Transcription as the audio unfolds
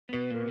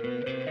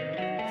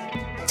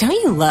Don't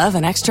you love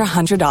an extra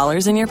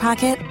 $100 in your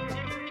pocket?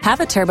 Have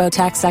a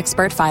TurboTax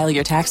expert file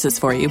your taxes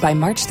for you by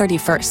March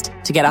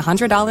 31st to get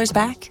 $100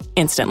 back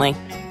instantly.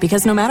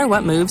 Because no matter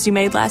what moves you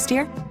made last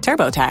year,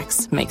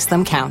 TurboTax makes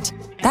them count.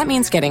 That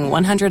means getting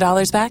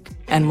 $100 back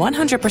and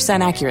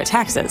 100% accurate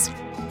taxes,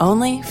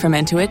 only from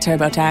Intuit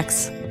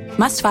TurboTax.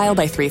 Must file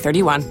by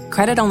 3/31.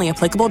 Credit only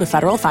applicable to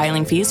federal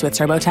filing fees with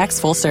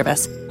TurboTax full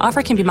service.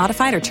 Offer can be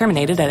modified or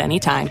terminated at any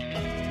time.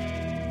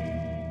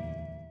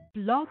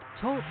 Blog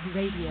Talk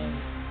Radio.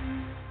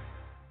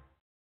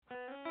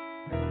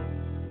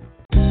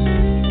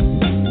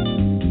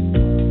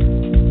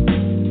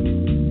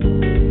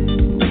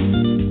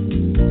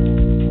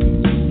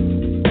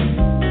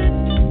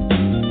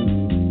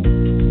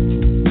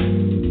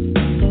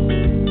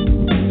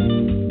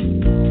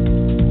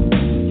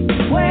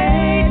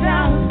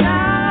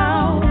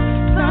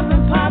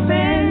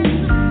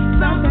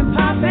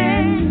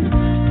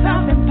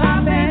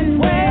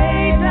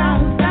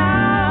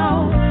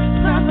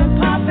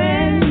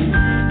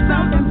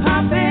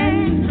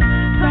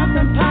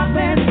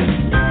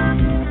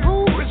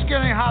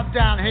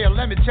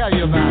 Tell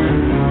you about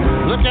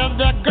it. Look at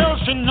that girl,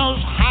 she knows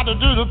how to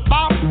do the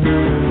pop,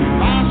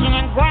 bouncing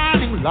and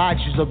grinding like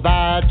she's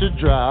about to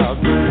drop.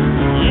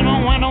 You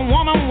know when a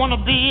woman wanna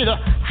beat her,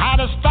 how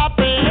to stop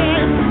it?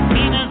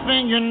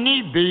 Anything you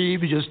need,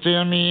 baby, just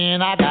tell me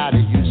and I got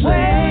it. You say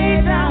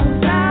way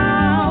down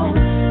south,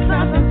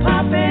 something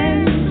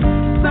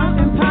poppin',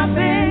 something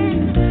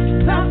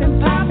poppin',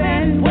 something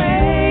poppin'.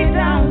 Way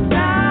down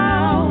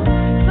south,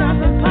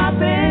 something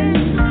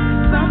poppin',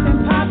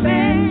 something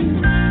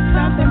poppin',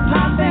 something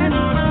poppin'.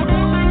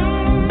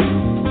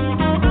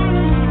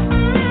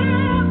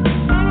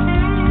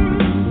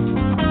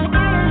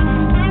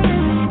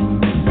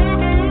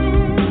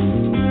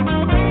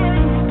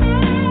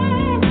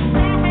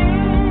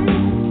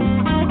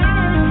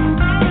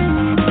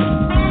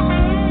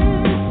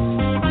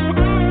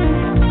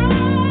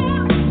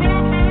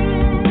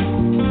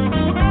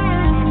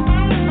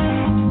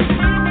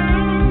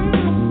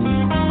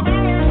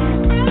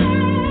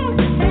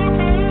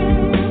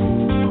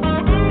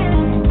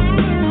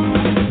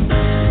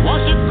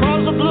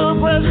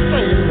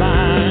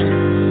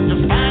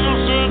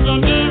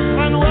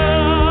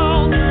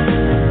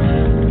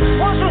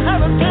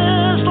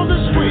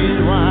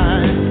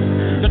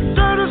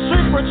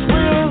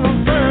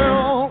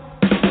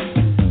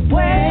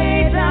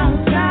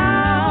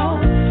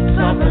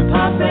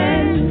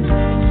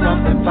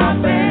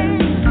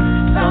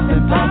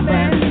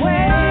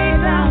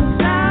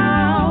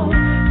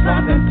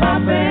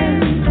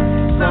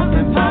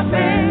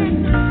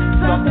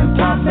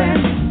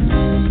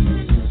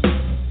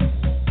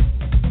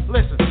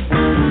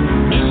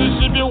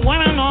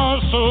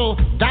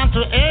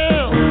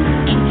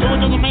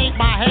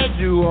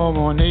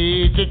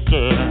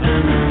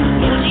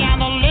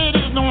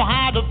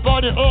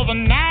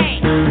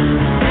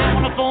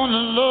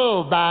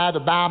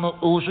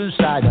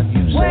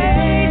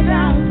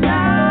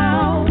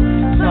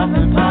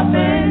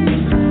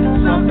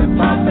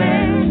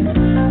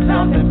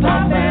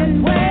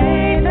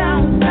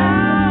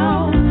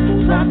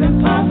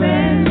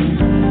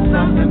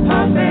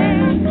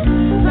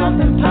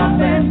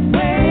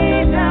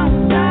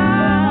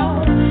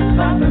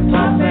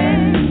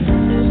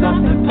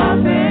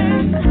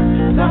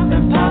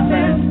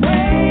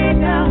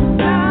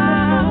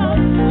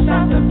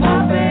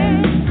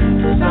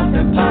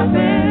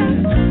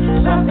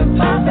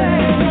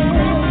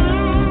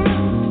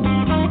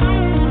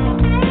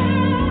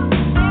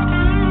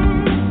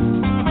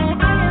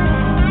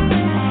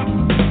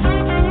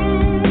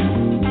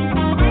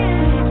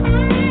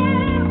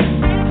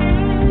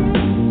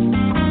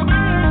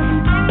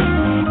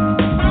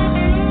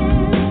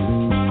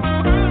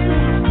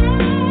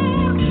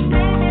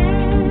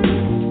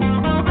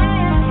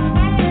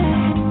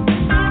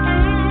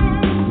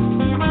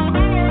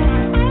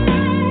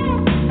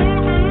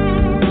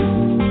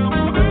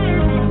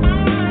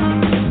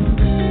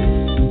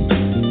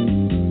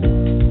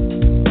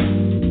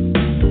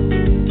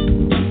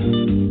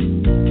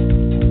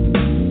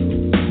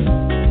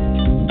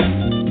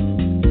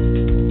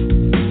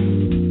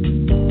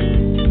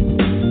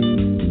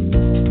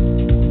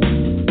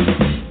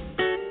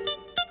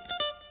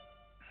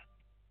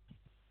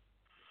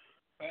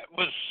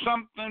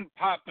 Something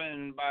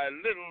Poppin' by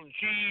Little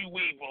G.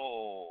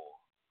 Weevil.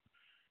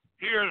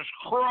 Here's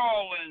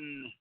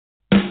Crawlin'.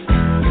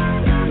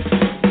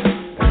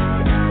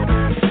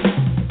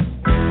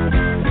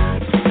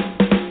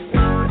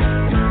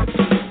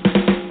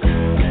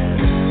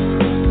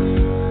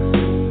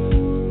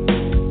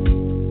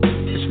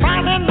 It's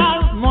Friday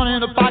night, money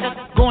in the pocket,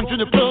 going to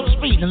the club,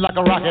 speeding like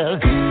a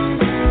rocket.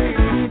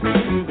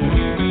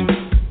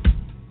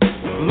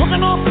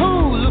 Looking all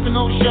cool, looking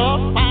all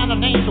sharp, find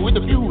an angel with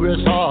a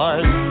furious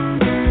heart.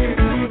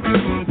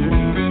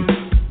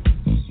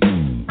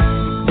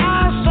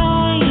 I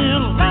saw you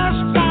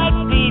last night,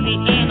 baby,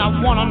 and I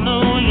wanna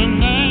know your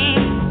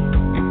name.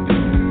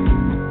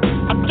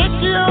 I'll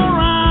take you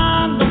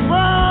around the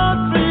world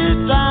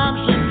 3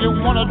 times if you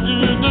wanna do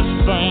the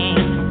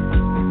same.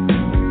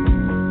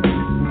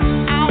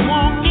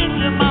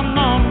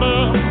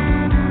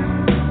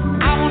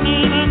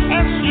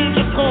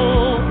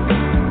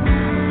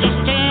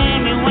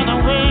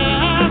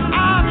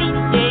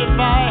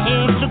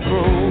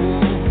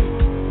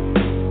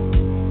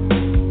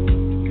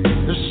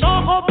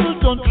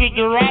 treat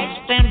you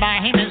right. Stand by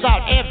him, he's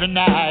out every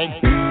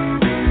night.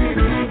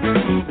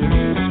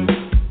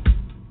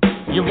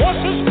 You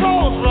wash his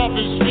clothes, rub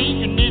his feet.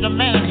 You need a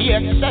man here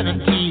at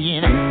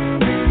 17.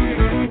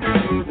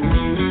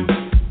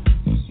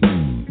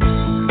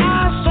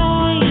 I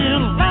saw you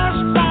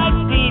last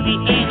night, baby,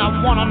 and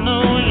I wanna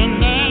know your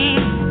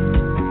name.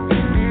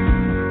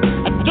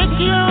 I'd take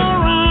you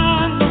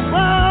around the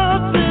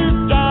world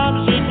 3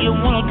 times if you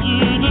wanna do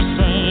the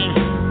same.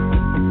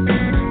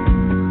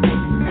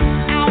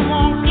 I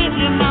won't give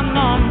you my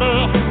number.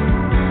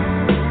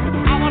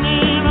 I won't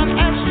even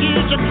ask you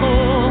to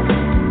call.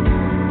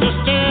 Just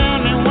tell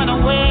me when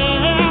and where.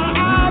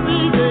 I'll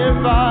be there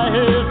if I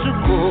have to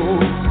go.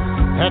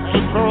 Have to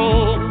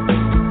grow,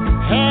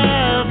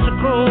 have to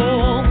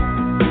grow.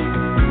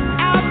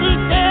 I'll be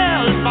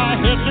there if I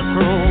have to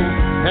grow,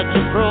 have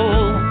to grow,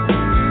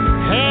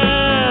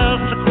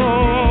 have to grow.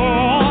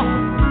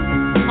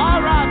 All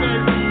right,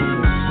 baby.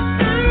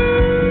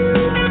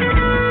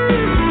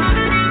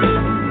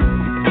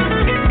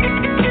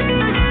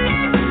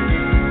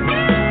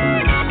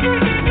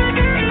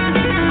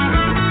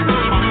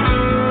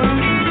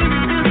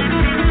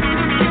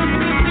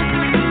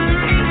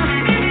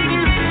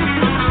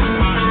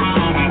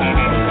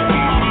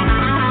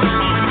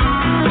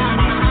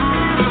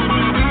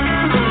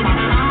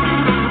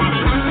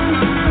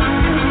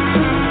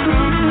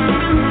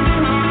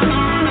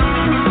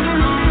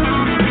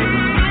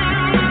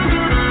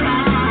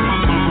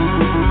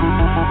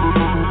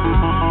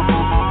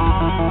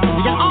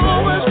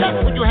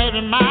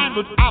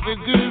 But I'll be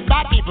good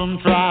by keep him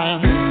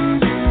trying.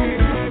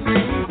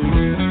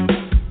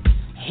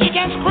 He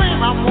can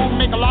scream, I won't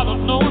make a lot of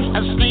noise.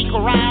 I sneak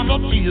around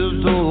up to your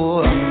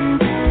door.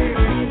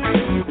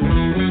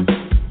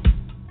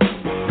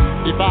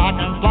 If I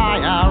can fly,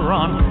 I'll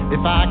run.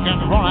 If I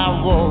can run,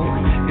 I'll walk.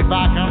 If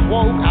I can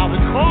walk, I'll be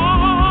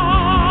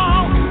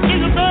crawl to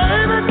you,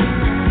 baby.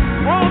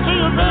 Crawl to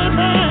you,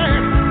 baby.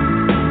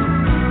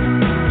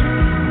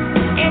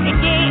 Every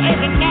day,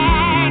 every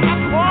night, I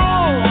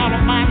crawl. I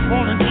don't mind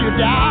crawling to you,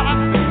 darling.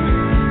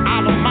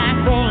 I don't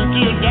mind crawling to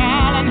you,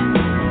 darling.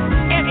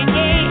 Every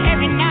day,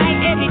 every night,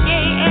 every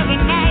day, every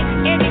night,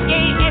 every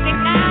day, every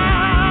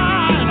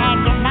night. I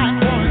don't mind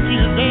crawling to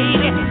you,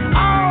 baby.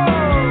 Oh.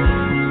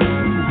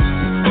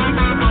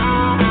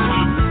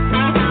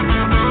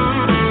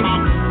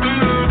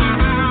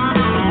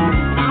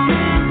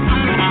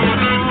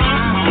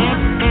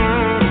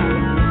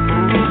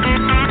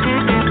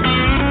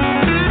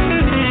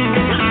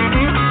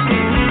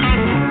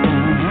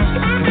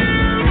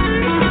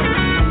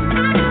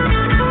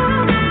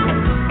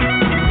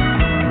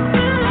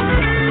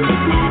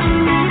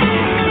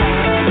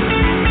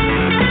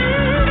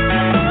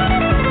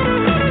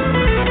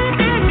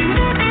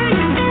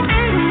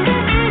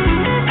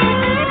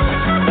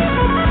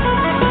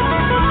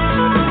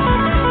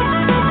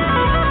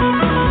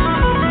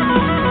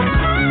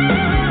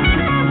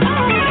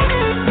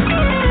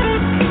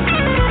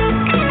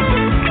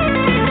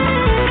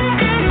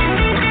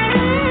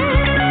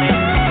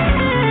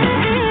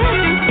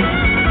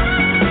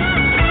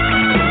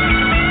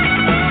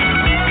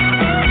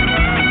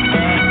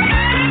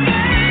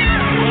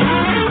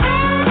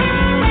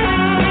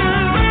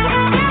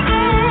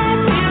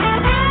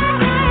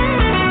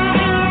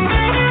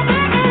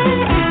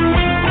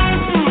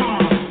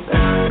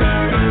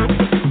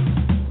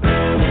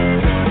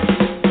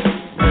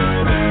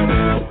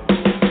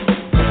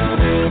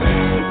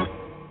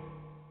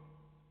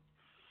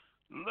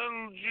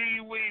 Little G.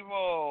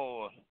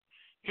 Weevil,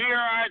 here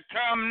I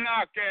come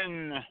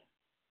knocking.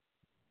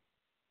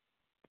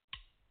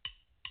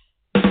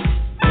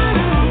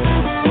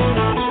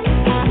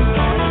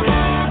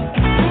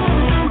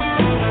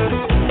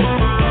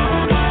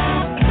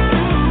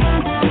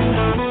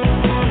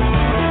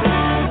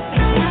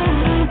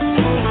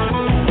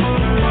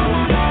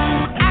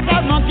 I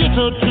got my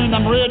guitar tuned,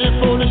 I'm ready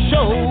for the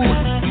show.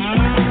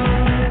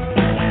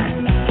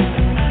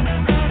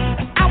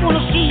 I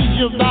wanna see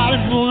your body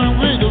moving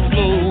with the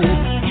flow.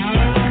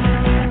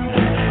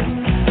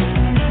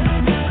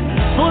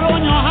 Put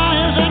on your high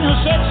heels and your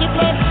sexy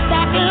black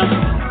stockings.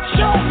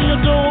 Show me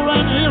your door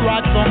and here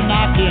I come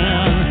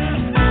knocking.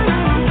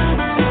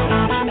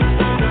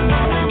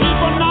 Keep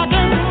on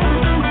knocking,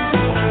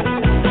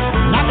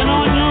 knocking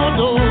on your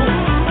door.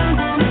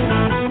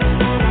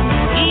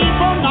 Keep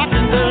on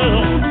knocking,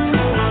 girl.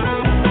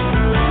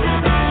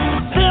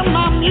 Feel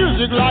my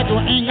music like you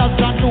ain't got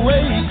time to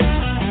waste.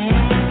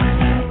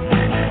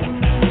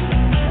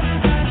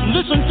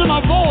 Listen to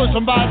my voice,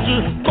 I'm about to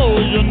call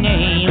your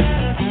name.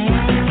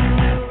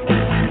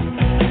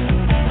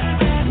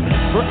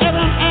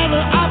 Forever and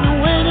ever I've been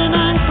waiting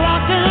and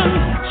clocking.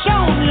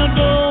 Show me your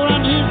door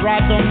and he's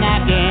right there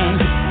knocking.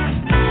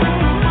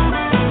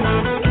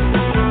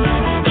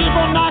 Keep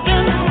on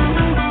knocking,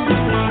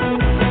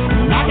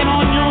 knocking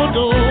on your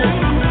door.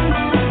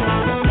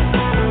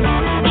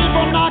 Keep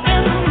on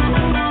knocking,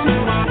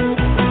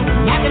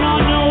 knocking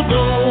on your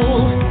door.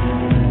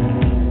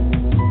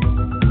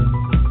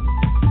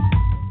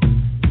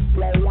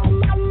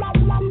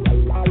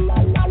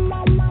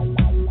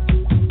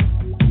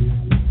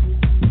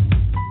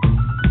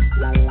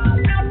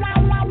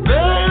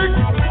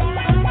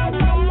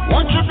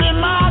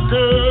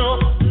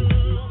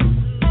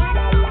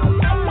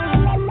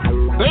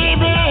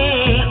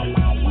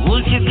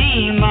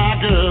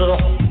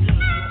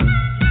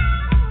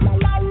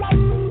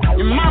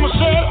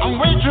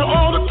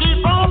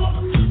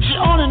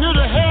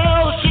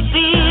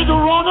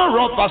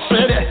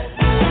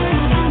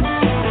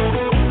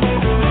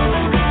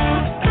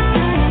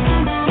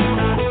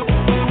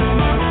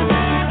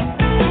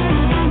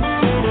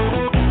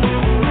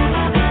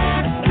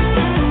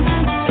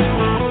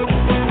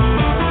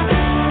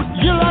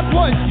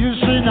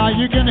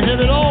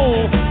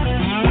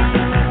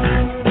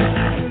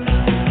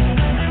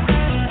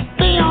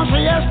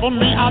 for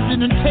me, I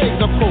didn't take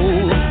the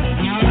cold.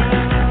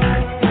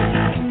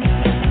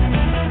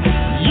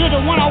 You're the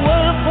one I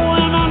work for,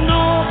 and I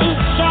know it's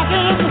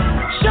shocking.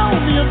 Show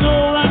me a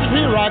door, and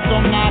here I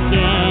come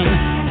knocking.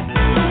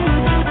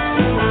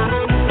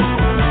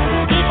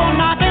 Keep on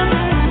knocking,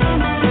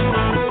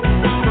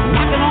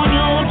 knocking on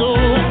your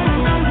door.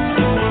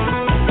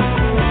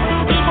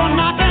 Keep on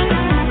knocking,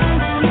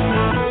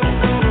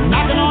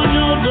 knocking on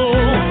your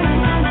door.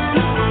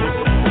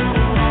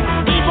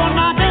 Keep on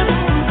knocking,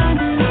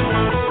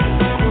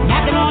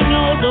 knocking on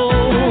your door.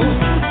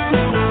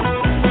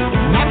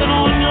 Knocking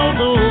on your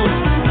door.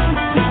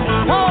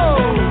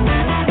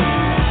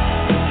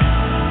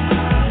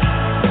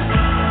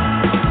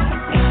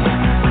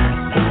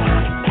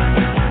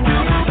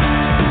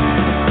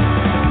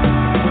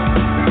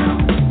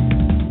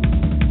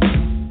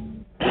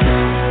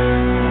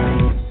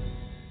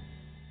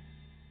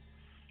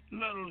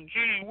 Little G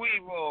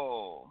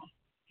Weevil,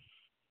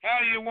 how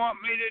do you want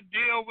me to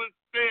deal with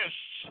this?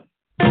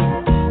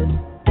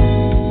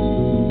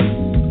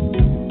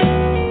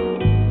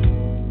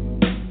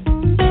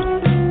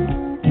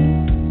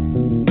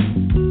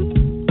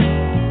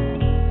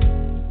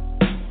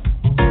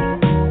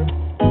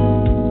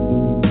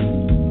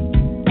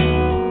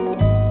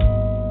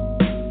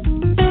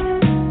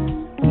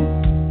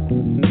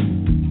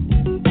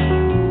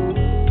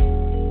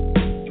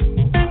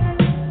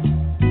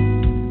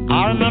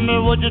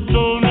 Remember what you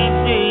told me,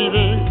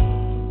 baby,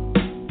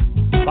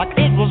 like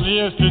it was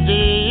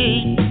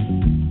yesterday.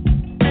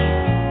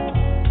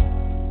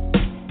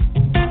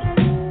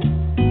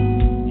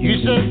 You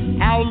said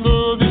our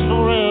love is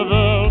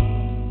forever.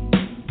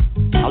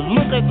 I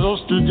look at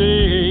those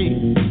today.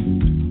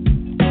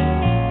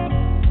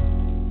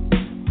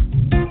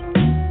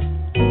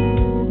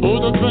 All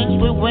the things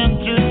we went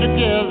through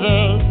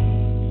together,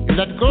 you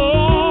let go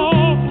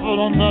for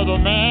another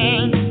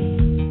man.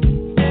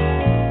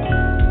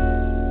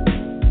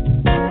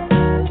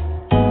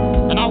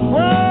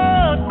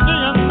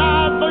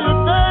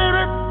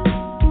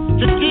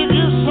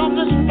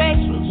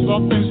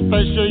 Something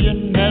special you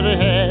never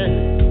had.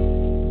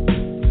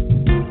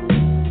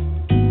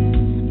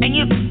 And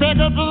you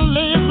better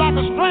believe like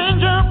a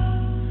stranger.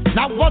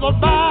 Now what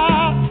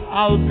about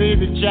our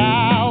baby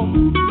child?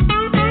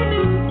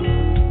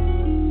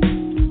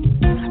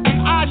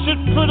 And I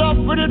should put up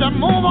with it and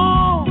move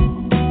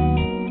on.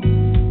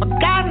 But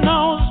God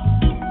knows,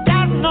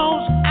 I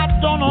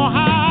don't know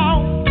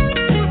how.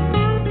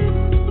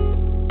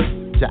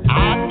 So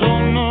I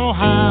don't know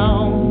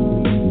how.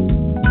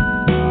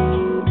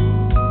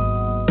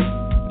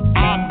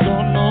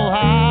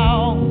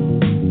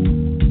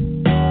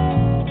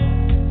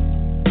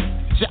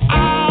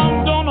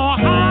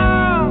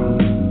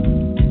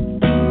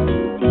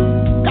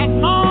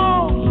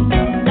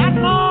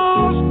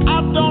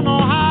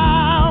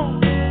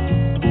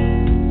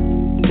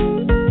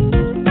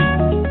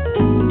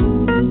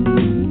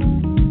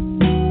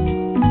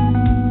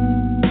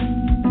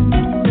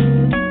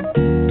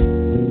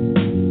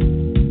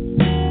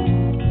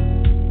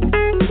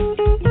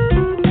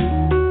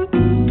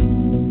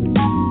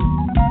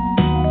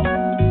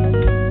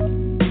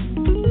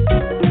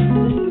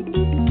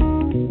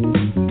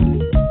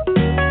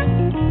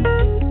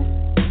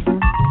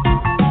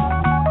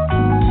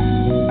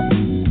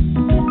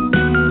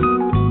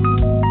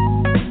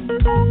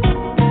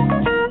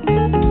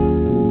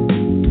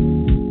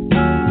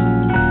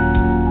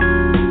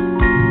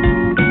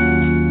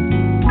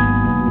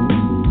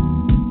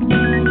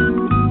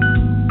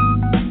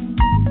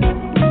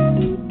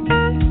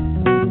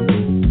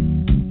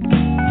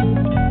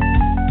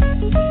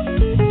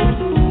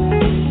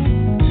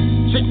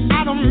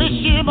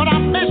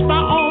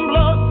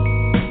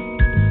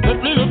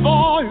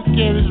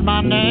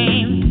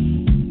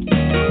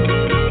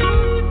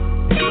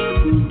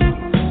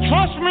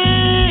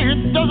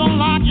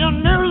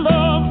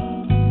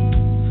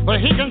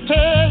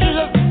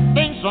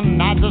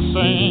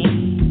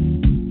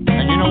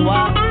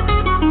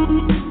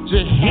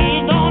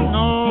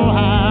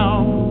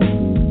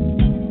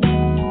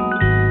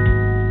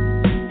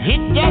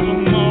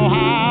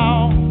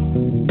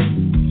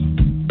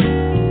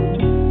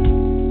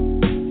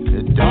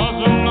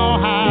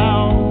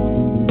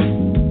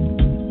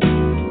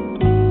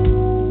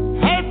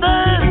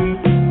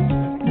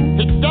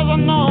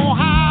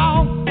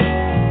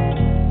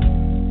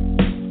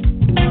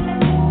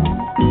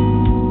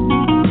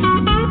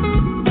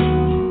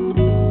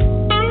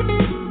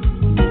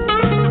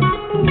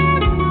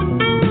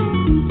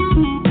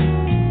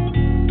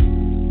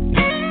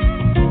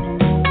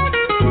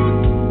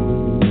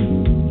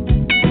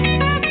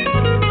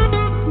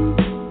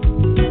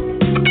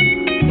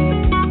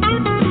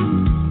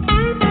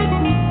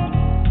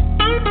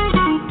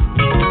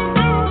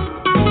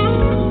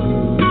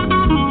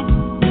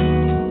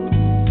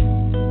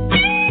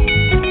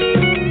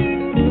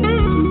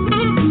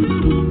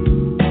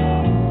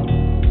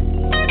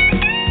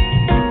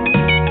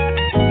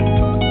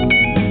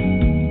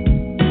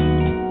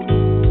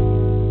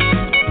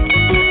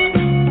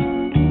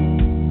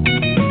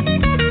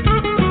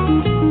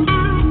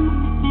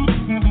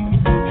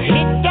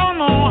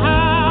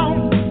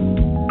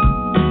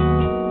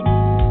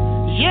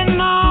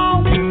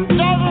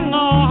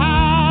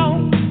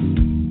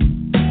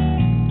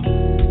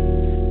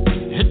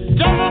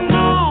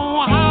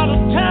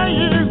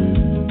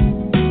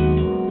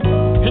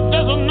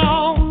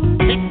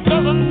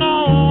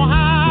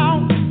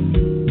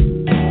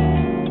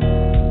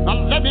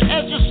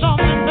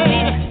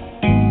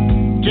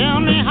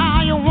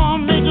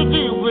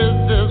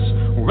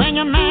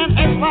 man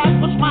acts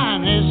like what's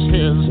mine is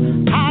his.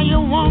 How you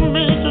want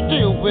me to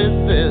deal with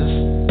this?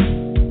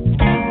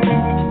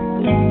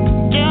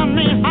 Tell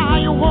me how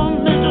you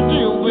want me to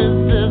deal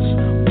with this.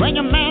 When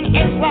your man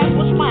acts like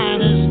what's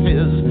mine is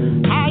his.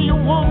 How you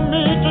want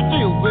me to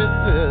deal with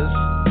this?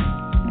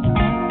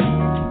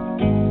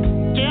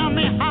 Tell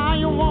me how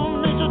you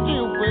want me to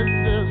deal with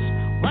this.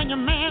 When your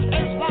man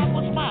acts like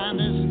what's mine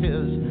is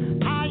his.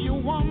 How you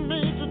want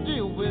me to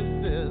deal with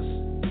this?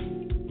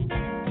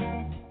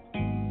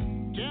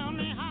 Tell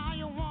me how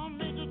you want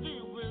me to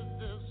deal with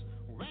this.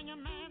 When your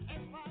man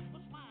acts like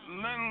what's mine.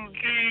 Little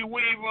G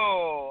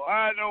Weevil,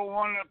 I don't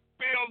want to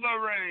feel the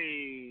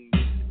rain.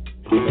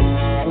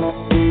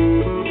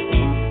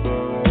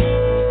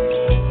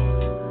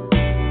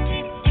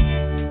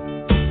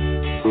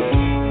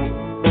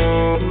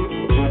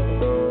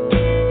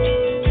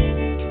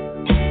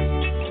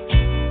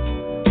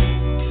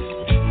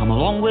 I'm a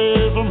long way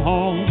from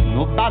home.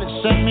 Nobody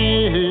sent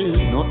me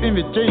here, no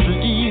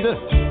invitation either.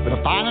 But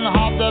I finally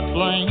hopped that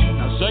plane.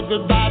 I said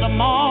goodbye to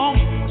mom.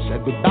 I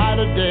said goodbye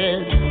to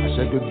dad. I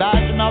said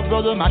goodbye to my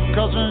brother, my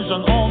cousins,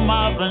 and all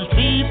my friends.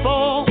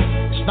 People,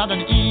 it's not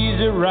an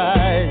easy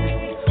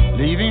ride.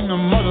 Leaving the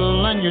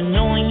motherland, you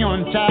know, in your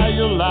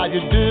entire life.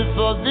 You do it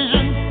for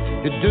vision,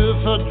 you do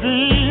it for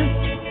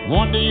dream.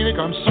 One day you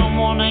become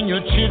someone and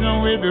your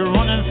children will be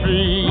running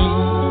free.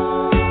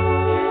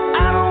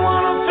 I don't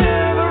wanna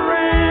feel the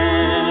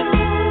rain.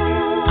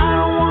 I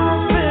don't wanna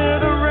feel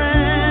the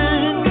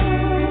rain.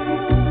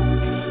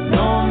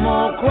 No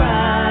more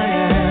crying.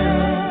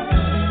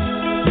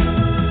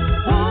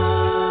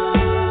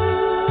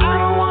 I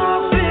don't wanna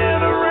feel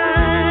the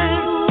rain.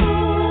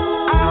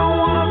 I don't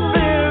wanna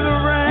feel the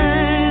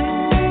rain.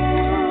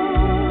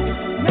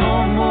 No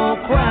more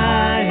crying.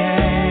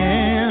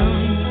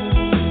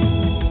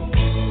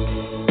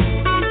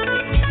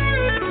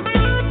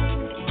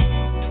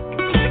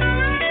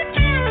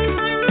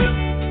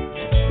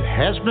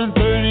 It's been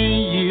 30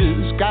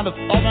 years, kind of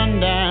up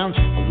and down.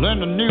 I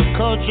learned a new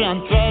culture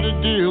and tried to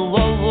do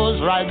what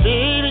was right,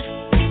 baby.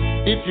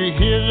 If you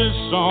hear this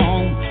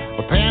song,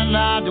 a pen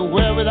like the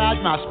well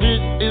without my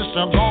spirit is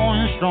still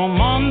going strong.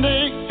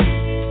 Monday,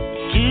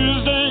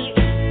 Tuesday,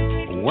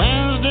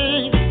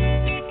 Wednesday,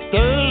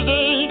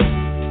 Thursday.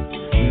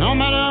 No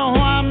matter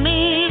who I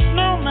meet,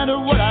 no matter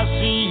what I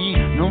see,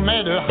 no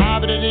matter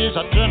how bad it is,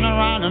 I turn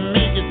around and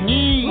make it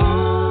neat.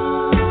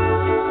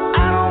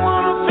 I don't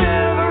wanna feel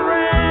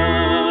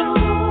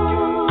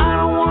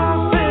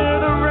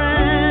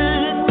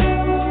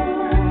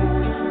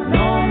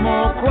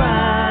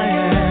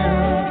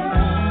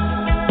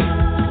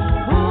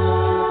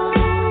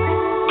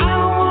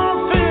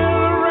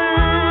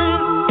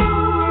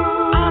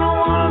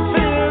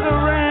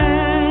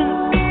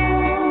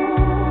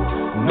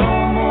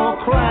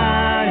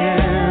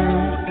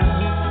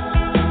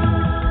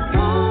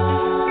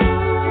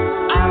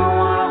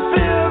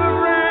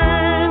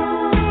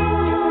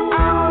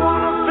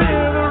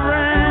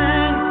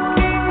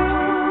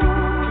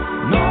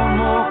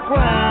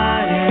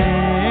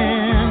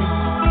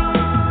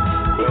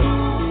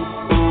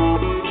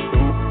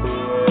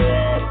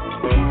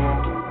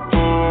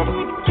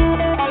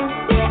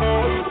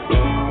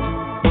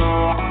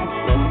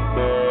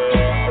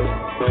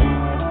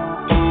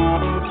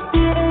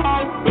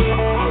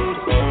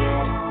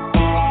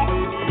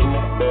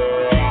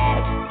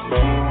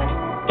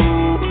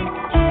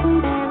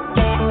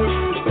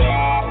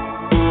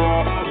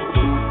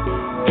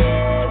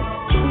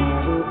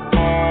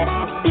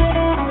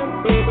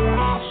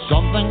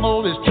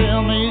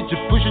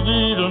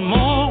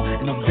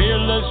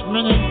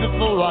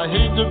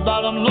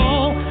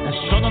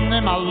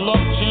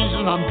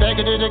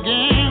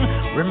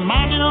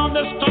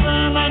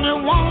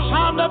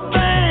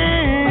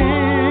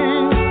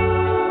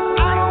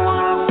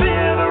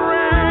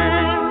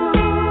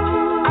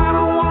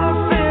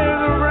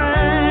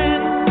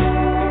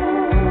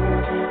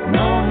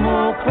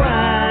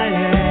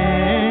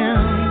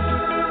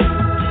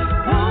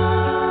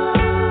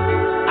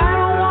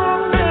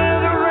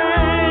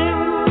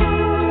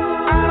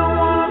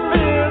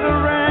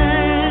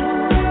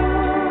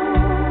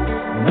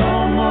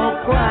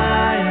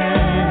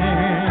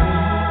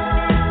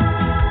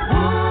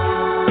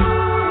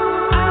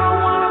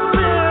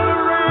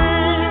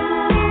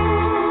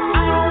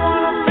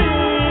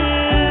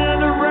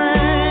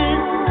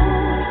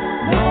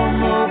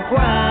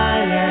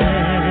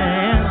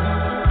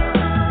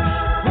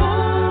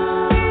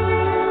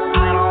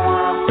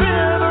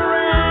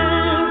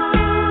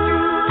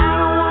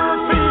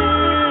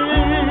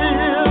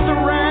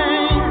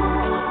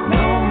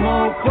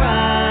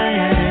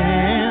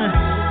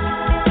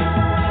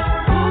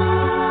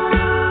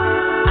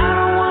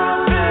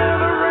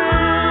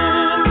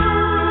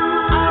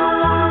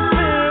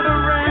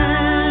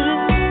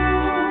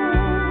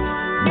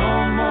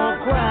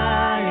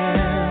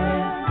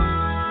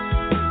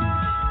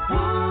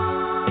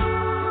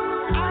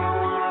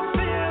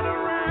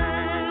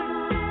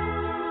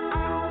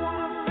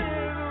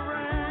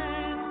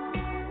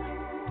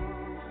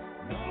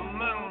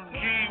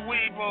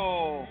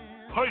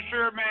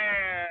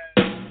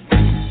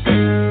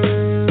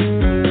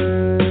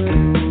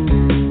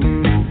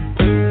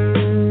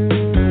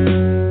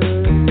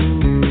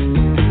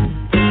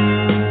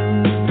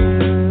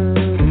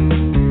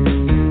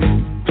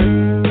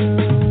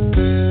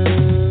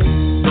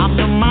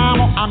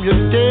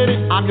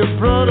I'm your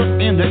brother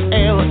in the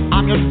air.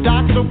 I'm your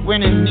doctor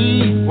when in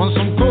need. Want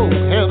some coke,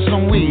 have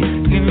some weed.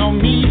 You know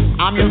me,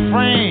 I'm your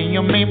friend,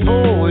 your main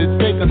boy,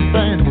 thick and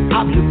thin.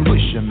 I'm your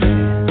pusher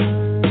man.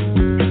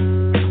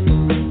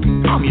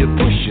 I'm your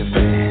pusher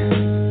man.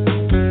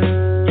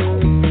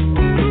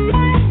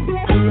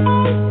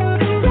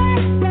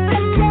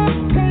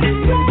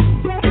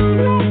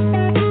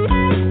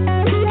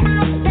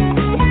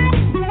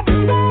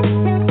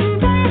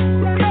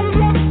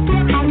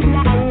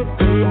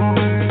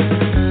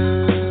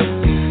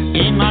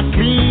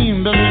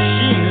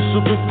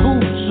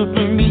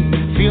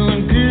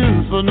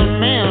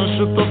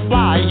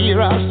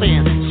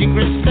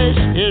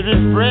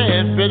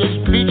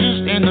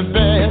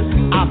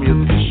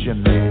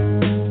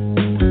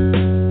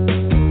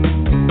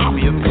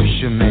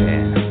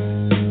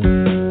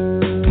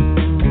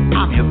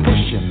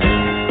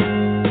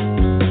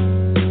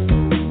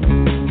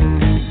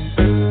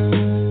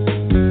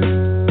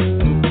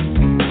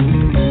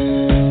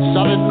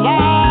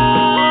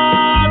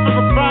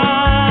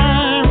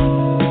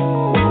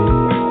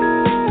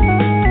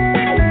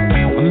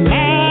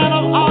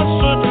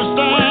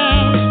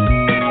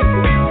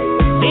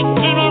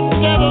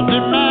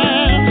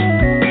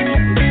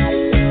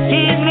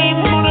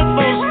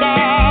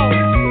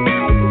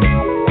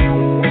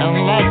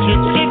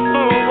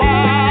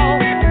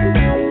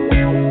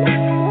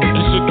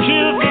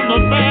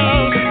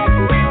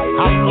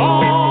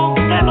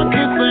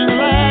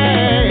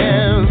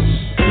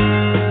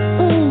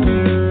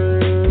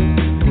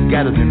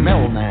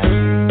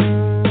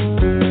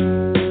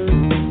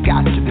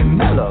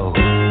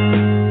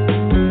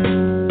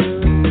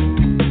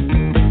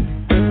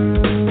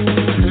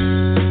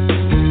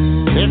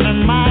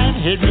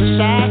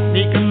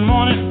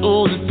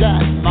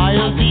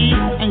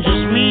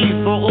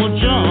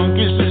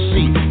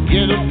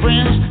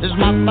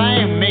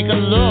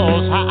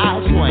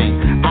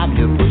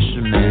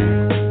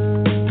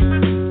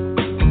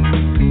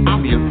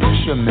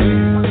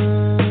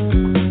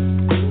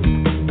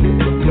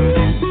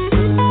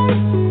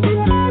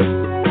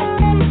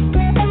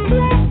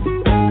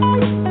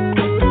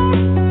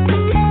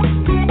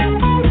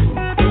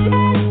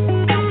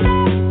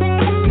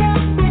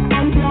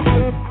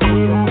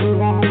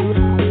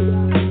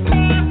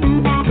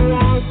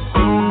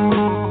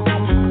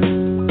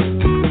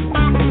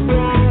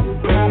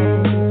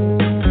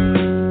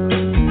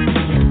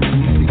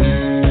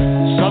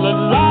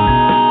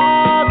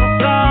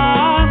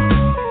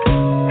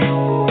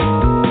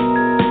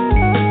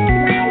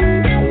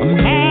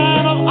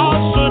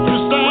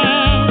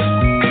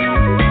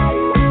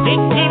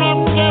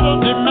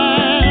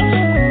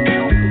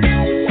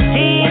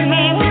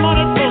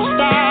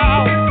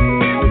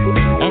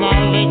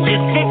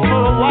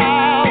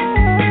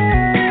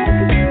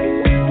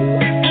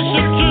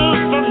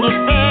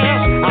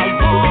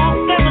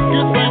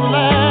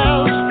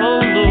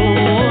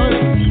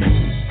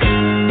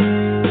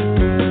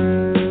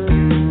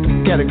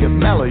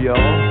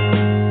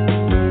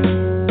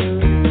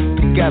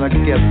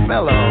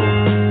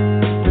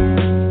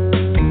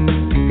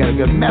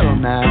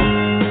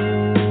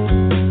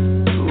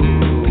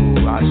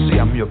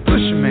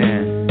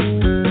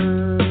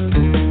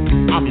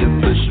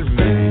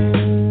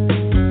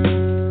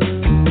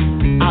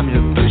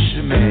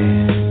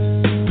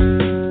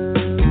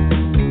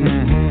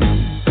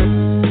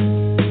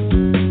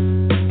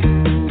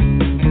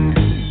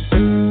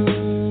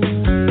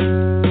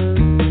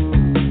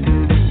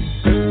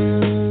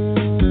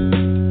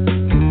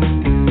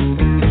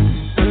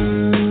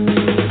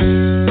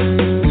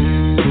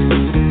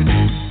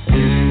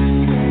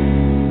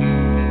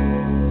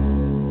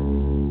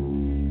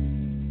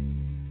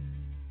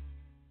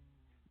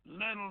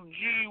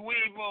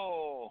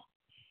 Weevil,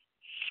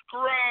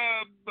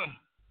 Scrub.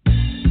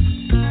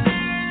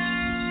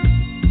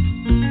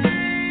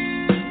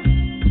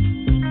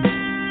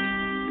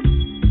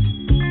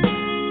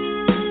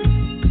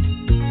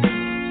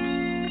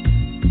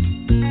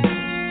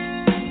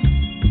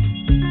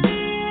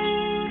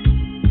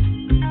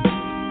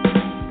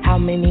 How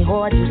many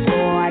whores you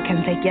score? I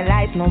can't take your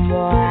life no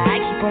more. I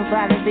keep on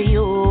falling for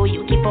you.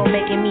 You keep on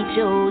making me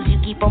choose. You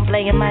keep on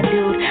playing my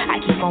dude. I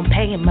keep on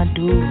paying my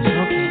dues.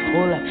 Okay,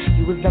 hold up.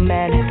 You was the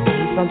man that told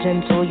me so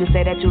gentle. You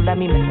say that you love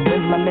me, messing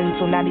with my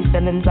mental. Now these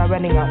feelings are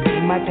running out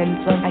in my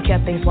pencil. I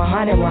kept things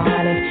 100,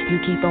 100.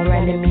 You keep on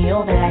running me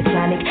over like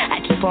Sonic.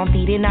 I keep on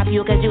feeding off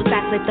you cause you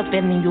toxic the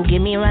feeling. You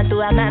give me run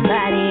throughout my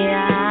body.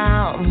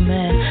 Oh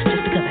man,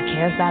 just because I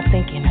can't stop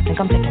thinking. I think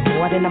I'm taking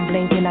more than I'm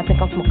blinking. I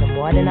think I'm smoking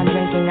more than I'm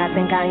drinking. I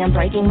think I am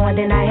breaking more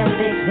than I am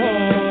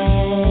fixing.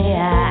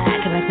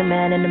 Acting like the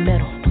man in the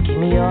middle. Give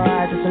me your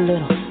eyes just a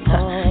little.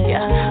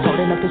 Yeah,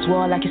 holding up this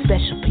wall like you're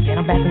special, but yet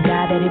I'm asking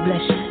God that He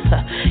bless you.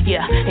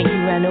 Yeah, and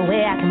you ran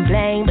away, I can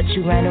blame, but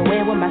you ran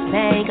away with my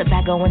pain, cause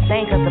I go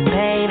insane cause of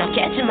pain. I'm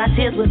catching my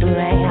tears with the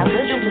rain. How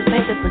could you just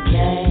think it's a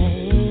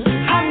game?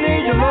 I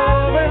need your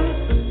loving.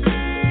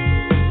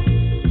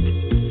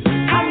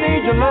 I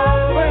need your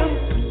loving.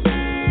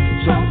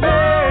 So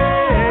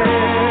bad.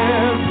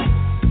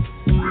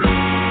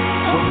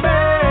 So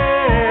bad.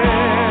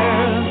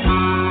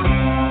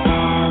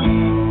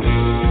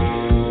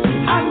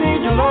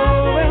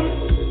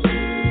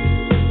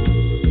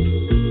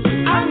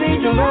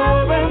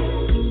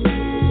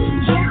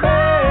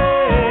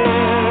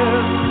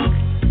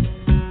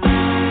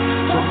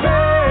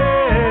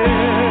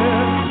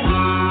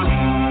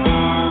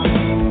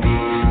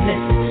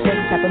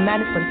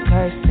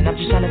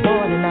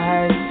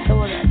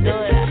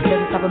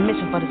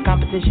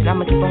 mission.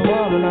 I'ma keep on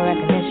going with no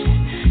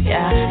recognition.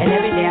 Yeah, and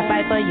every day I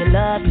fight for your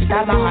love. You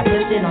stop my heart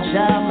twisting on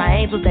shove. My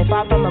angels, they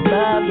fall from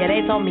above. Yeah,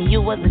 they told me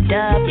you was a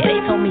dove. Yeah,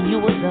 they told me you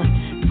was a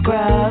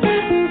scrub.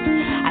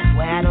 I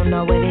swear I don't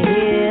know what it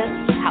is.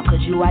 How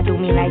could you, I do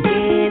me like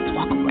this?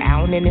 Walk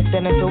around in this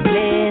spiritual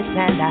bliss.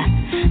 And I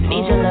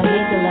need your love,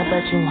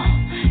 but you won't.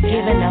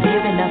 Give enough,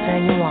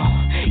 and you won't.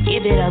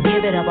 Give it up,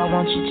 I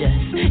want you just.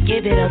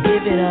 Give it up.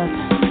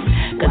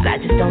 Cause I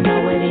just don't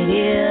know what it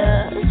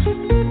is.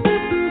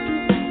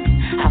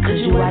 How could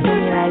you, I do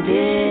me like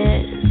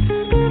this?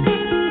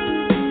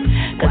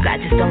 Cause I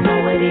just don't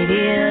know what it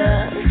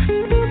is.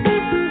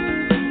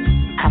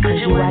 How could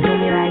you, I do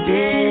me like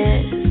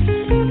this?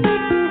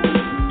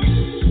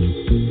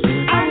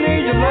 I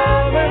need your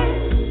loving.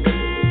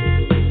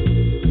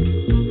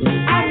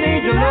 I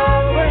need your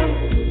loving.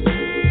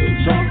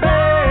 So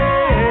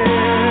bad.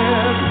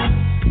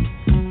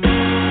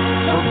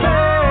 So bad.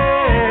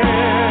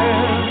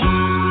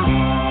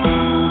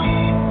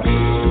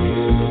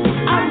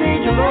 I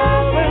need your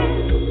loving.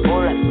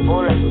 Pull it.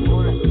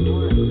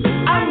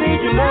 I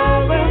need your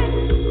loving.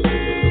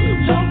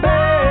 So bad.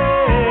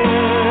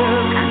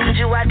 How could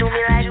you, I do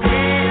me like this?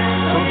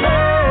 So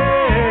bad.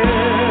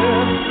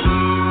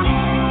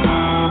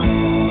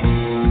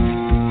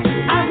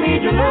 I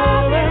need your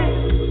loving.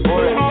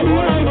 Pull it.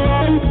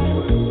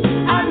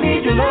 I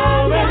need your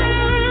loving.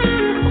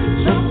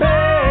 So bad.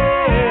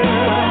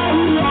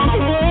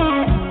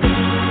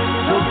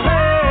 So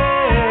bad.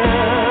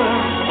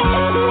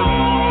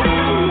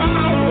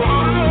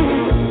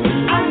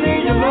 I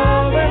need your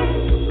loving.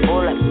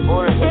 Pull it.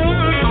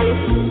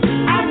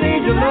 I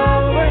need your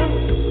loving.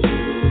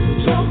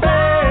 So bad.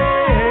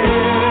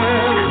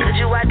 How could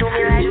you, I do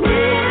me like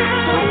this?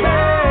 So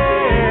bad.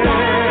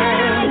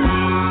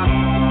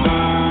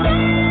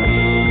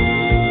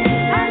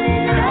 I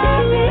need your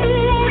loving.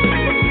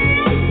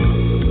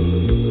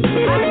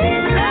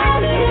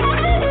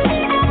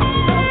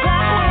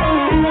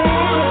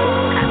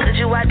 How could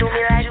you, I do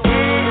me like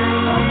this?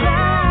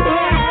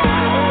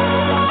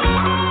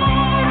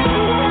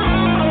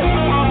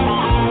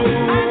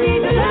 I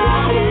need your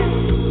loving.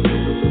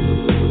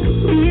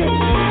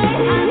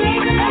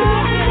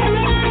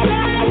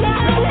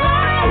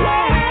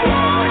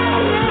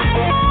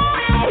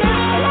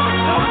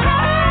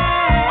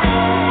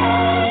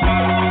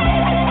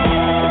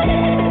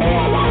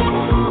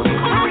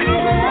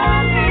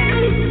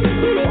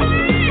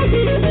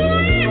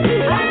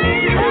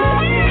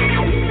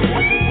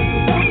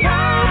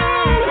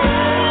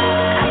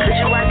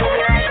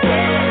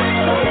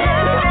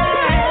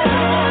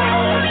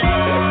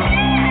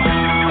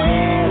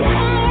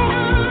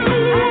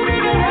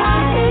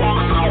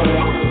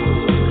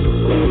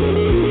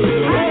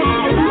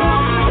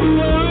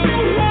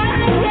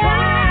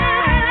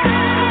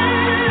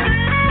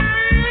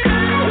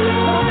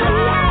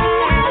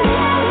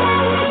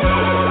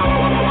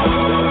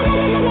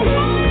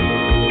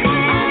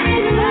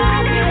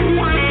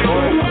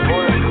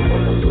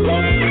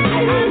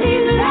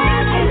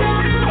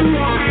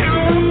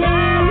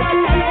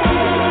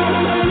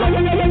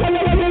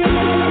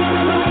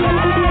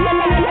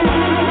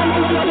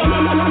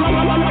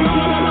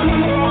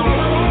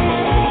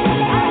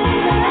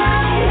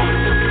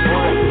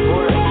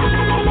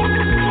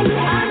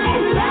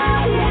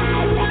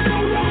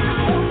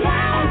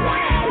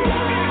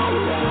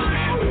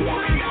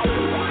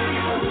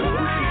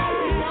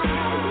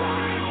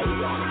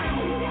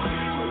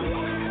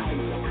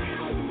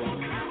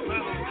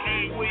 Little G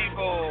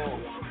Weevil.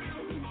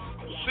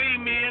 See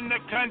me in the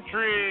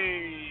country.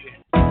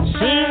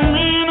 See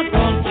me in the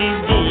country,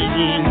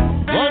 baby.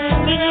 What's a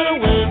minute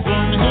away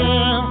from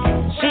here?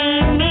 See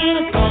me in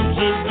the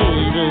country,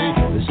 baby.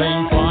 This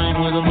ain't flying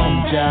with a moon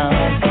child.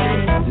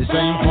 This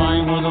ain't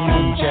flying with a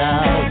moon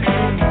child.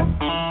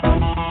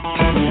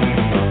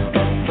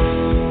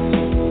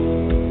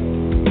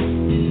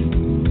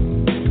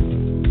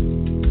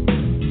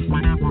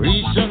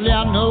 Recently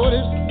I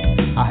noticed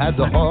I had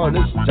the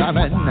hardest time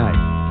at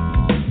night.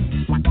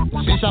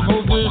 Since I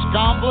moved to this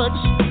complex,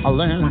 I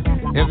learned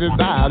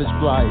everybody's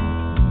plight.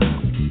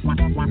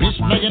 Miss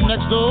Megan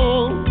next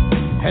door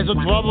has a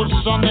troubled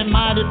Sunday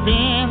mighty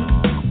pen.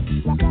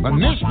 When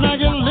Miss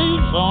Megan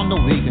leaves on the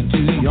weekend,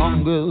 two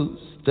young girls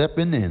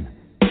stepping in.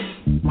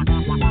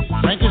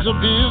 Frank is a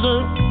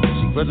visitor,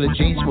 secretly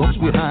chain smokes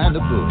behind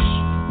the bush.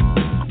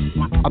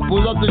 I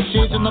pull up the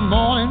shades in the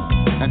morning,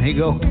 and he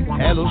go,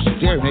 hello,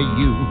 staring at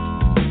you.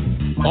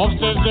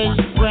 Upstairs there's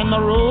Grandma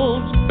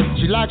Rose,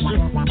 she likes to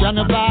tell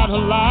me about her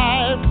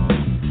life.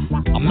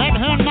 I met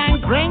her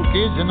 9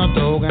 grandkids and a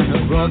dog and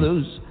her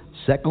brother's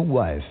second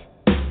wife.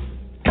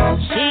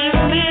 See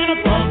me in the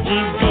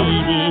country,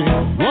 baby,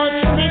 what's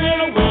a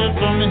minute away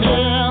from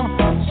here?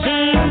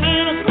 See me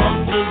in the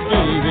country,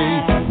 baby,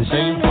 this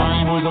ain't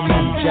flying with a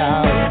moon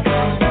child.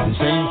 This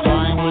ain't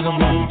flying with a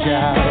moon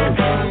child.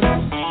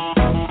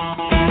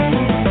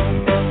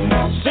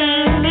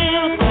 See me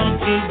in the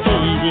country,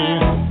 baby,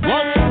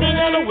 what's a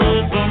minute away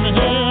from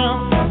here?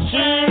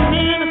 See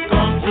me in the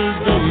country,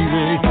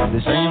 baby,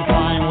 this ain't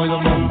flying with a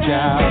moon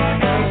child.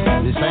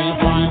 This ain't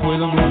flying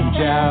with a moon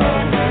child.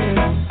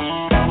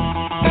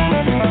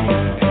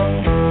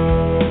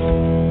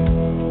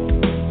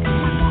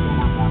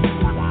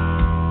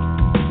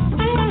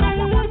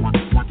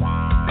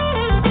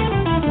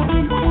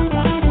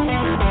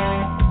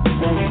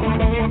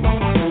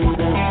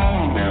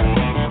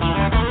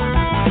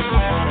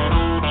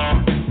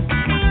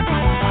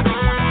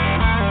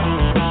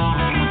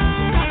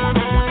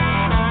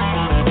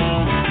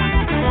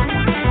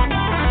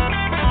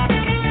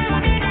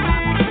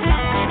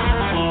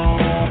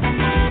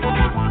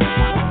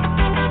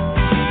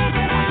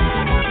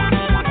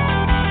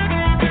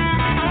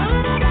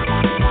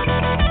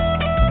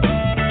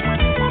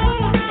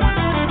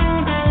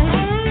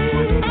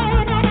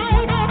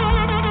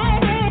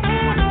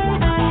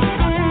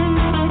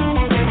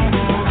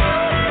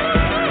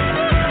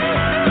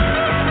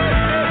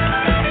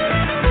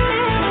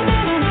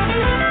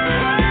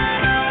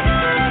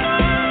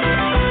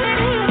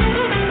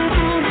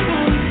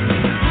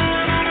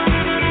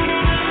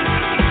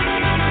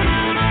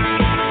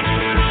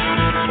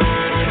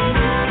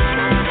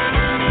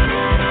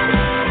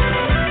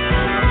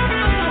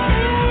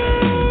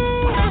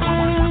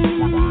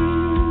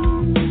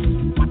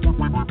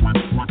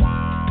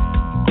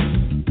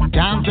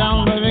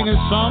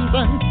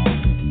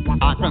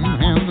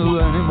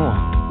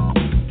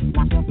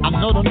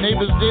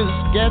 his daily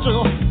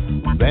schedule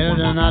better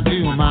than I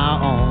do my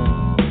own.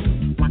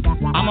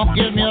 I'm gonna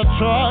get me a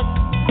truck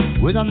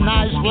with a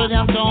nice plate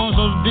and tons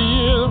of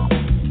deal.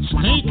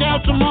 Sneak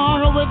out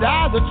tomorrow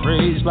without the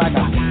trace like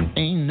I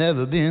ain't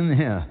never been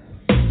here.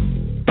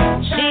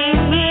 See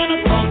me in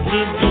the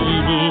country,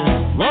 baby.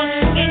 What's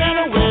getting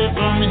away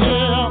from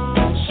here?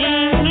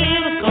 See me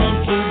in the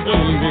country,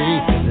 baby.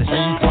 This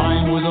ain't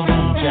flying with a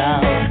moon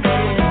child.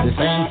 This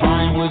ain't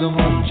flying with a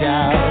moon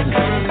child.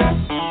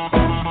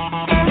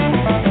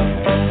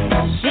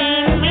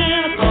 See me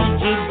in the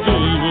country,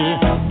 baby.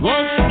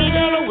 What's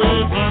getting away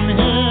from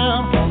here?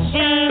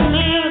 See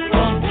me in the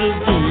country,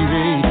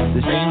 baby.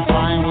 This ain't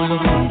flying with a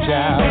moon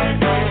child.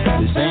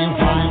 This ain't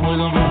flying with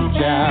a moon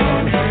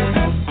child.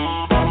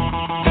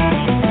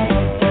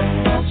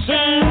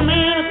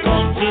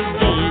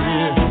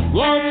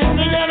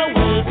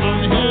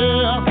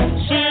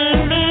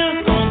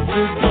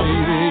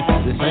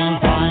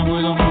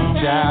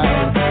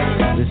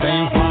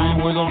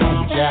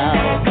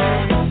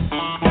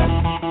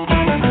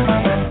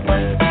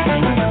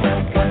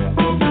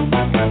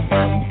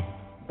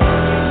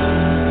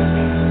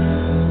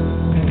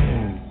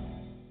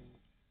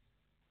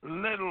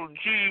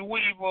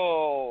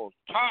 Weevil,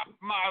 top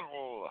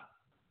model.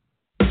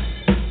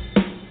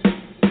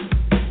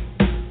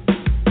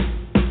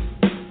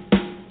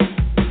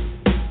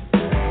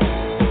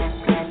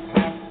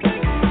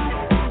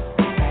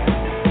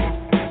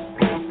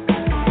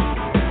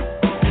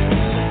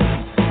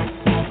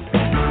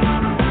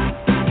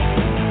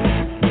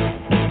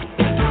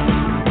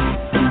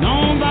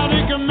 Nobody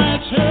can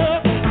match her.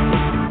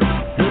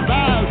 Your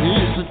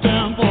body's a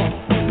temple.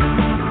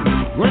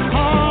 Work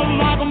hard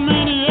like a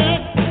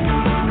maniac.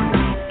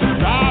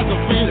 Drive the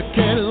feel of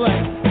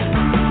Cadillac.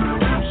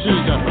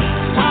 She's a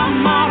top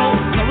model.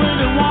 I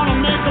really wanna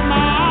make her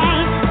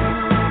mine.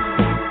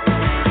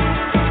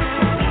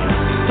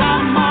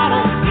 Top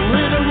model. I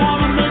really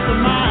wanna make her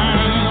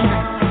mine.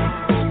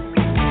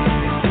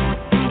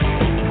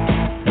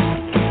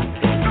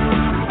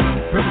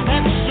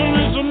 Perfection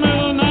is a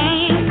middle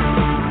name.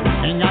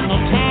 Ain't got no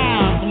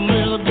time for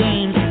little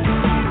games.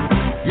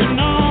 You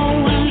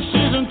know when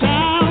she's in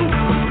town,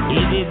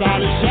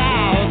 everybody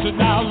shouts it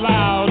out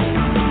loud.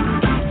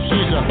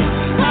 She's a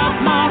top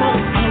model,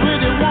 I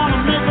really wanna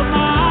make her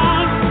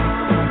mine.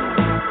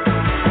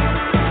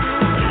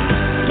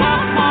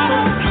 Top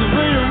model, I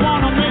really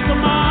wanna make her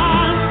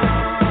mine.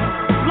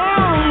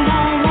 Long,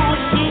 long, long,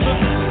 she's a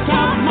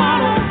top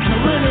model, I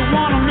really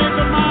wanna make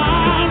her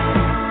mine.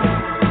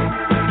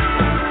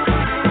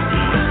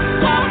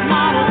 Top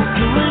model,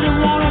 I really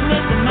wanna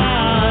make her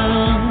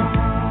mine.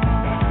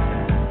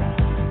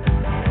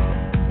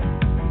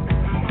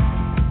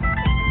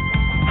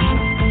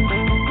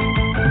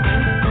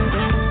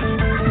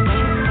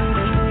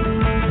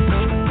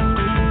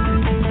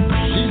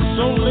 She's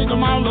so late to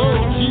my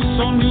love, she's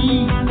so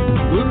neat.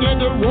 Look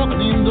at her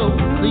walking in those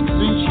clicks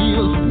and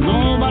shields.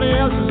 Nobody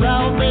else is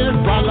out there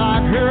quite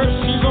like her.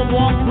 She's a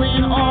walk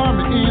queen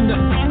army in the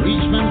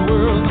Richmond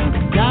world.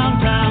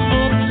 Downtown,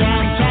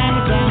 uptown,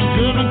 Chinatown,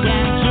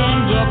 Germantown,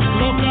 turned up.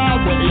 Look out,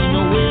 there ain't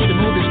no way to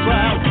move this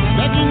crowd.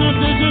 Making a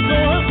dizzy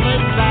door,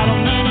 flips out of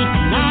many.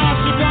 Now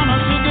she's gonna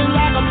shake it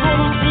like a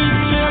full sweet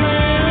chili.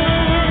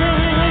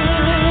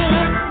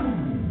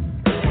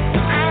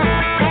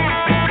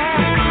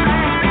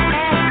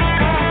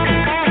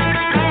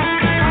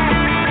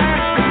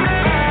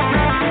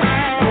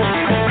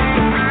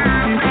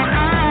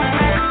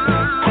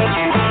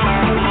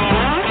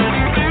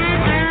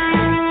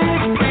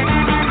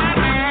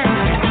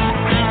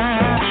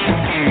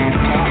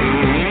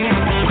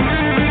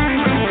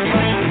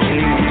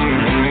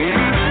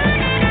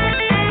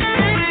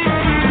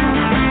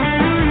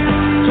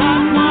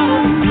 Top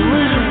model, you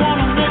really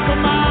wanna make her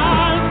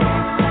mine.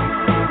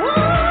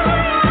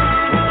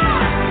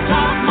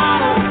 Top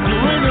model, you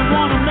really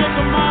wanna make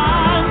her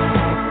mine.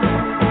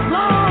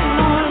 Long,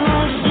 long,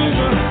 long, she's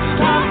a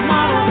top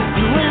model,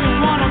 you really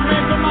wanna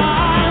make her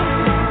mine.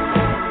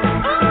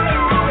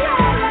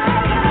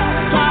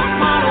 Top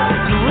model,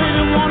 you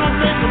really wanna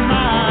make her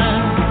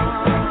mine.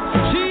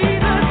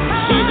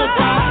 She's a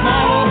top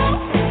model.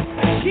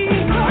 She's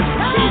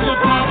a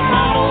top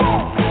model.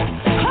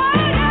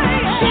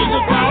 She's a top model. She's a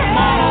top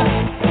model.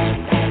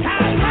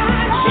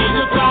 She's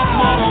a top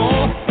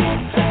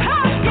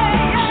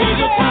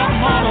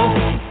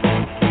model.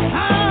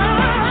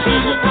 She's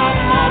a top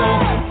model.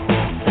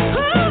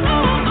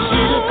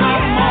 She's a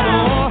top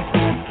model.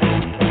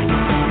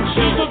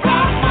 She's a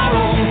top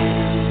model.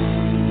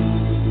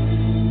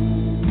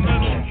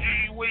 Little G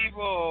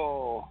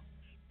Weevil,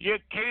 you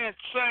can't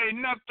say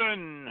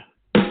nothing.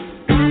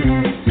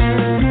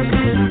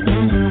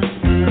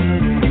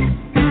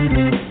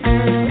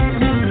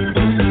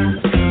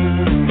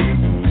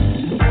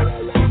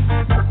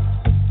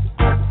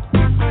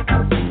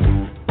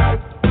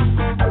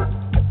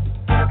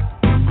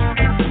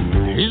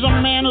 He's a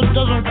man who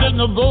doesn't take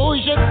no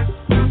bullshit.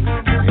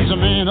 He's a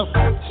man of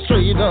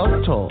straight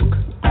up talk.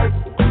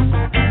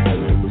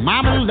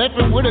 Mama left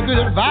him with a good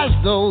advice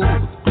though.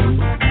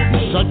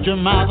 Shut your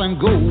mouth and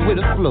go with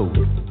the flow.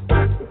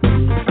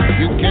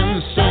 You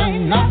can say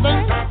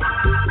nothing.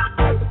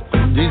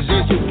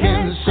 Disease, you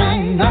can say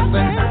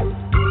nothing.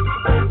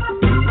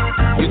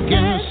 You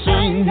can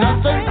say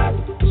nothing.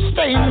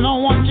 Stay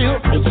no until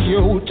it's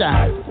your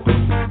time.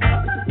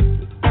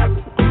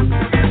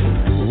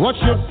 What's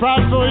your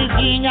price for if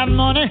you ain't got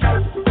money?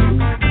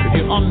 If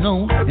you're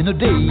unknown in the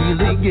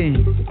daily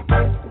game,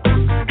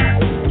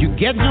 you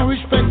get no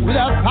respect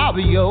without power,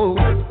 yo.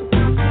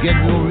 Get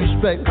no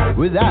respect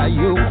without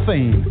your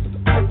fame.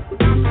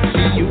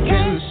 See, you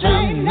can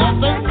say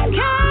nothing.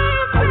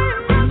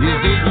 You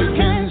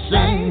can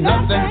say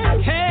nothing.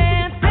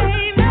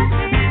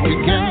 You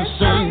can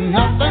say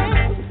nothing.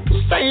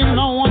 Stay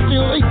no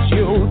until it's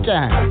your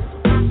time.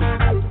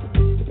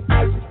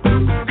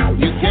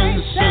 You can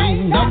say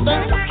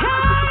nothing.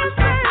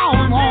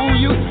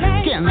 You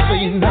can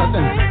say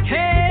nothing.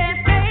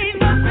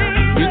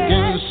 You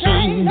can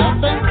say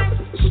nothing.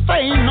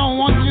 Stay no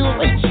until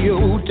it's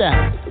your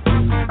time.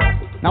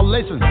 Now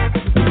listen.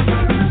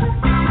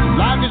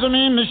 Life is a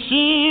mean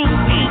machine.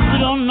 If you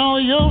don't know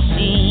your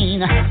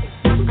scene,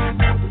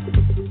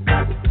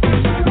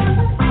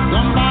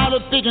 don't bother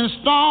picking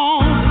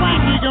stones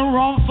when you can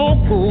run for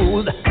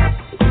gold.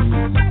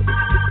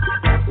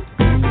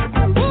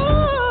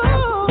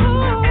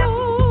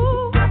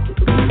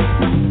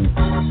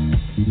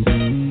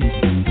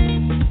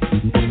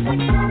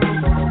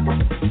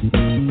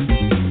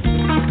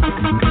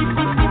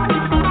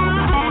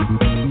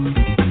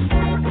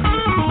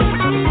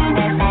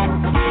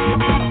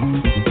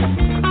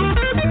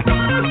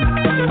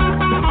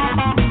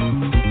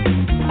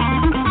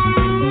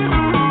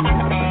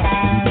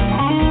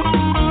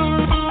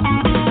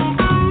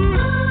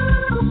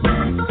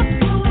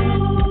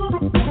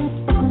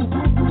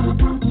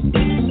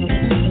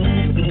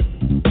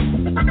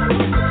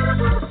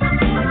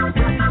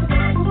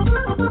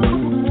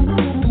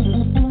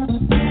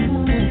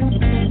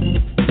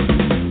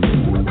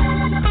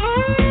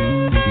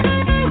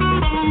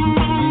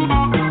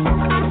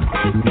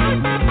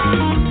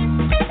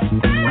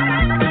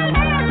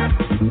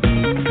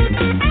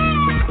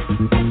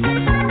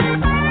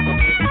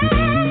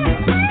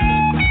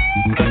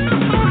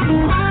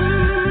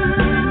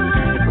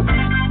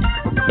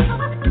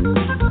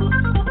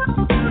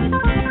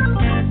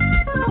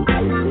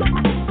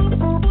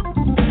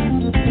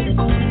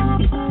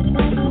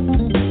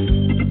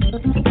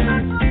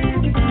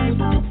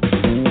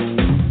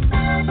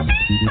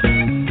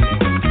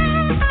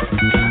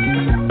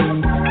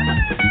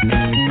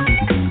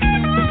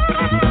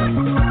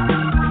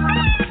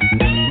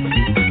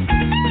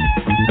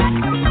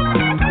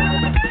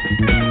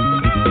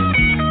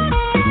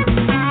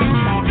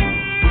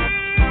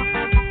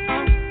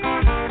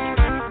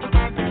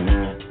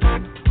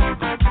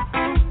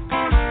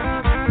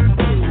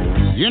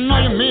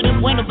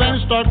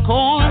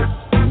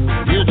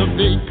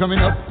 Coming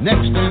up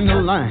next in the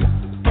line.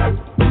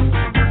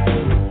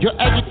 Your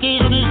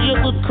education is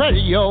your good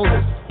credit, yo,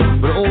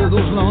 but all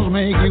those loans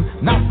make you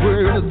not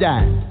worth a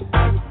dime.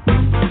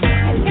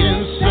 You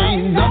can say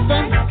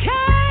nothing.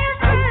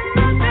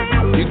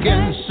 You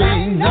can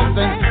say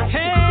nothing.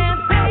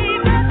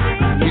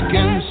 You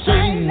can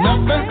say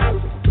nothing.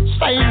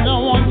 Stay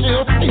no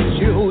until it's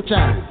your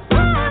time.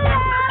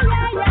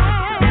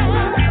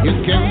 You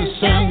can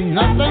say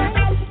nothing.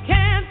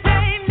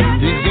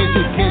 You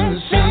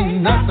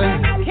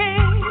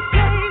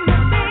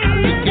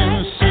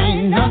can say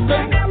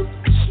nothing.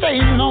 Stay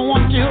no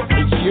until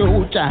it's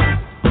your time.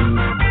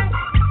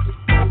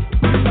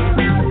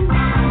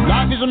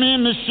 Life is a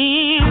mean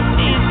machine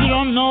if you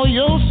don't know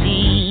your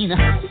scene.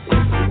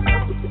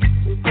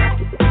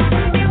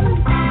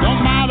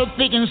 Don't matter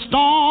picking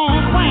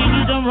stones when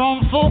you can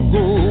run for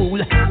gold.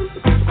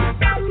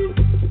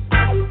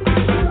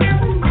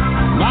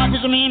 Life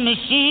is a mean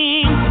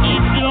machine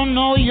if you don't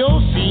know your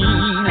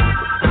scene.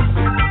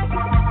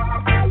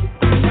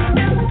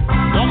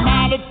 Don't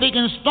matter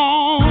picking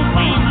stones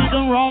when you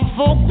can run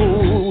for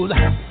gold.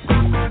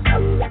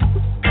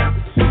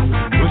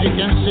 Well, you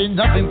can't say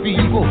nothing,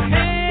 people. You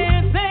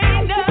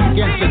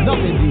can't say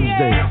nothing these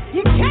days.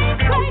 You can't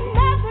say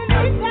nothing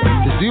these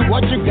days. To do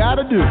what you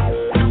gotta do.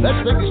 Let's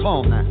take this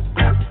home now.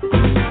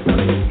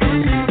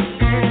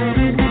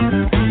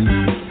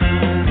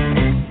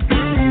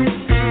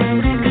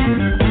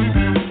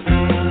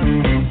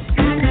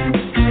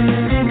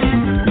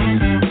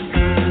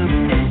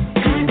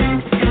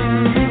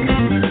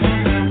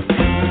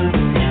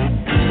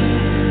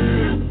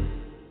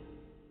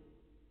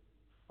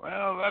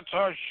 That's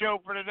our show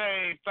for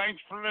today.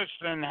 Thanks for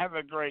listening. Have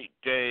a great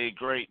day,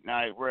 great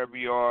night, wherever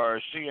you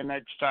are. See you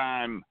next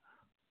time.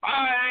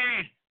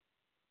 Bye.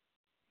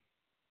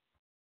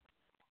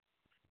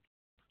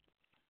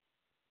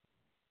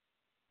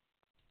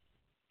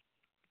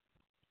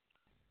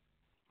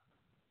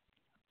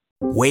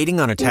 Waiting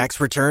on a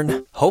tax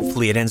return?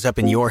 Hopefully it ends up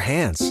in your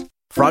hands.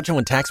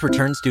 Fraudulent tax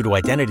returns due to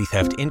identity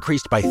theft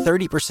increased by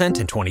 30%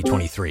 in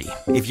 2023.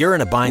 If you're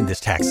in a bind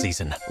this tax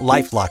season,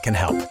 LifeLock can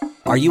help.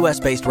 Our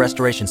U.S.-based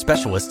restoration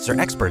specialists are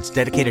experts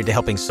dedicated to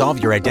helping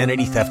solve your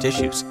identity theft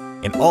issues.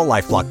 And all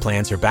LifeLock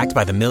plans are backed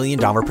by the $1 Million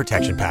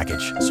Protection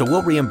Package. So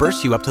we'll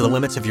reimburse you up to the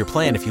limits of your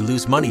plan if you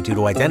lose money due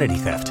to identity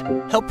theft.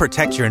 Help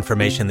protect your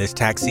information this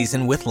tax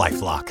season with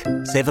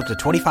LifeLock. Save up to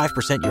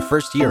 25% your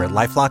first year at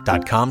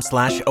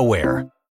LifeLock.com/aware.